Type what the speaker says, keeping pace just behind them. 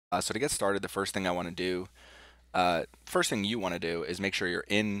So to get started, the first thing first thing you want to do is make sure you're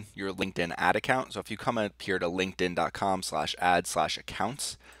in your LinkedIn ad account. So if you come up here to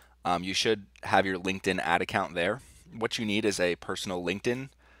linkedin.com/ad/accounts, you should have your LinkedIn ad account there. What you need is a personal LinkedIn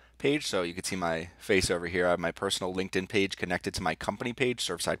page. So you can see my face over here. I have my personal LinkedIn page connected to my company page,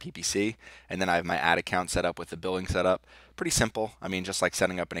 Surfside PPC, and then I have my ad account set up with the billing setup. Pretty simple. I mean, just like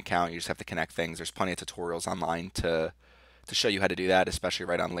setting up an account, you just have to connect things. There's plenty of tutorials online to show you how to do that, especially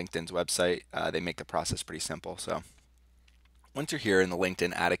right on LinkedIn's website. They make the process pretty simple. So once you're here in the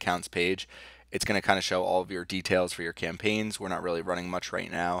LinkedIn ad accounts page, it's going to kind of show all of your details for your campaigns. We're not really running much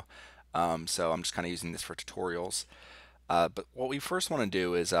right now, so I'm just kind of using this for tutorials. But what we first want to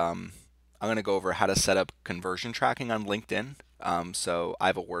do is I'm going to go over how to set up conversion tracking on LinkedIn. So I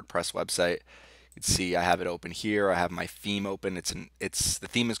have a WordPress website. You can see I have it open here. I have my theme open. The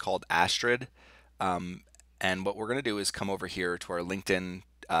theme is called Astrid. And what we're going to do is come over here to our LinkedIn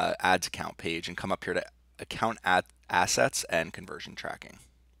ads account page and come up here to account assets and conversion tracking.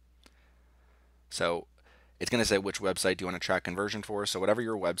 So it's going to say which website do you want to track conversion for. So whatever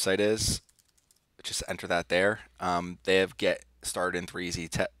your website is, just enter that there. They have get started in three easy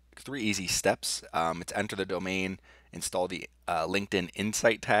steps. It's enter the domain, install the LinkedIn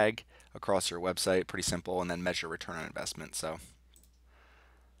Insight tag across your website, pretty simple, and then measure return on investment.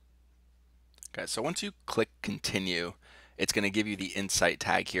 Okay, so once you click continue, it's going to give you the Insight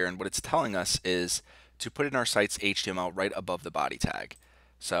tag here, and what it's telling us is to put in our site's HTML right above the body tag.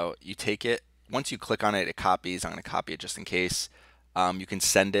 So you take it, once you click on it, it copies. I'm going to copy it just in case. You can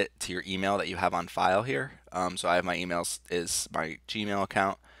send it to your email that you have on file here. So I have my emails is my Gmail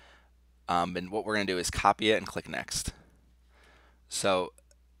account. And what we're going to do is copy it and click next. So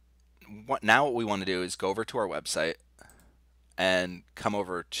what we want to do is go over to our website and come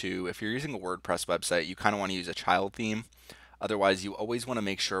over to, if you're using a WordPress website, you kind of want to use a child theme. Otherwise, you always want to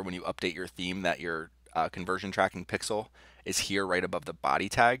make sure when you update your theme that your conversion tracking pixel is here right above the body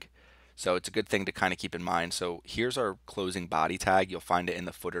tag. So it's a good thing to kind of keep in mind. So here's our closing body tag. You'll find it in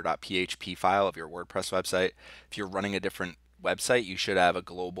the footer.php file of your WordPress website. If you're running a different website, you should have a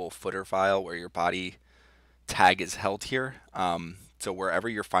global footer file where your body tag is held here. So wherever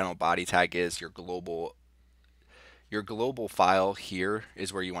your final body tag is, your global file here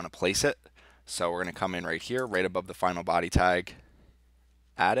is where you want to place it. So we're going to come in right here, right above the final body tag,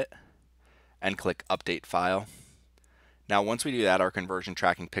 add it, and click Update File. Now once we do that, our conversion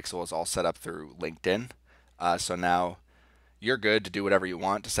tracking pixel is all set up through LinkedIn. So now you're good to do whatever you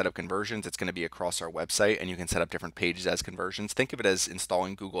want to set up conversions. It's going to be across our website, and you can set up different pages as conversions. Think of it as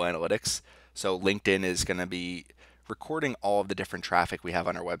installing Google Analytics. So LinkedIn is going to be recording all of the different traffic we have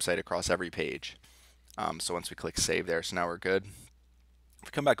on our website across every page. So once we click save there, so now we're good. If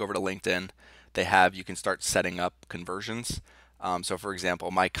we come back over to LinkedIn, you can start setting up conversions. So for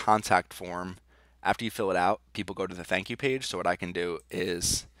example, my contact form, after you fill it out, people go to the thank you page. So what I can do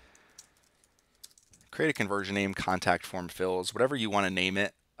is create a conversion name, contact form fills, whatever you want to name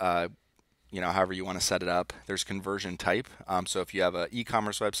it, however you want to set it up. There's conversion type. So if you have an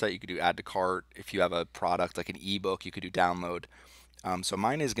e-commerce website, you could do add to cart. If you have a product like an ebook, you could do download. So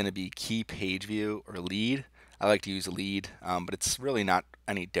mine is going to be key page view or lead. I like to use lead, but it's really not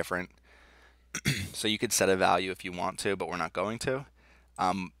any different. So you could set a value if you want to, but we're not going to.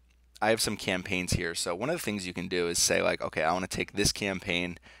 I have some campaigns here. So one of the things you can do is say like, okay, I want to take this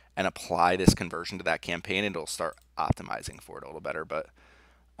campaign and apply this conversion to that campaign, and it'll start optimizing for it a little better. But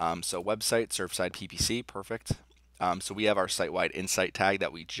so website, Surfside PPC, perfect. So we have our site-wide insight tag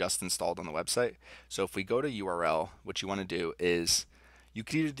that we just installed on the website. So if we go to URL, what you want to do is you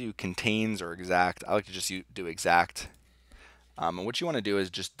can either do contains or exact. I like to just do exact. And what you want to do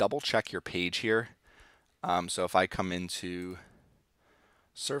is just double check your page here. So if I come into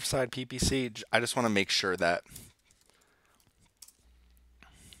Surfside PPC, I just want to make sure that.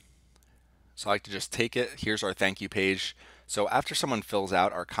 So I like to just take it. Here's our thank you page. So after someone fills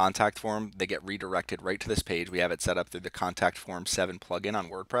out our contact form, they get redirected right to this page. We have it set up through the Contact Form 7 plugin on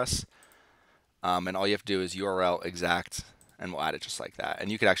WordPress. And all you have to do is URL exact, and we'll add it just like that.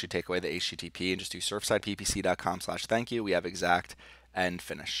 And you could actually take away the HTTP and just do surfsideppc.com/thank you. We have exact and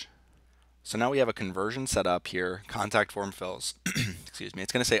finish. So now we have a conversion set up here, contact form fills. Excuse me.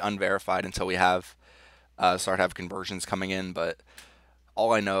 It's going to say unverified until we have have conversions coming in, but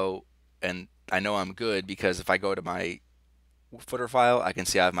all I know, and I know I'm good because if I go to my footer file, I can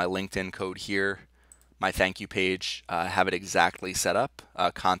see I have my LinkedIn code here, my thank you page, have it exactly set up,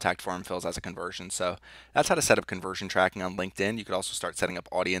 contact form fills as a conversion. So that's how to set up conversion tracking on LinkedIn. You could also start setting up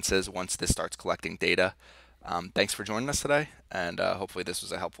audiences once this starts collecting data. Thanks for joining us today, and hopefully this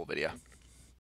was a helpful video.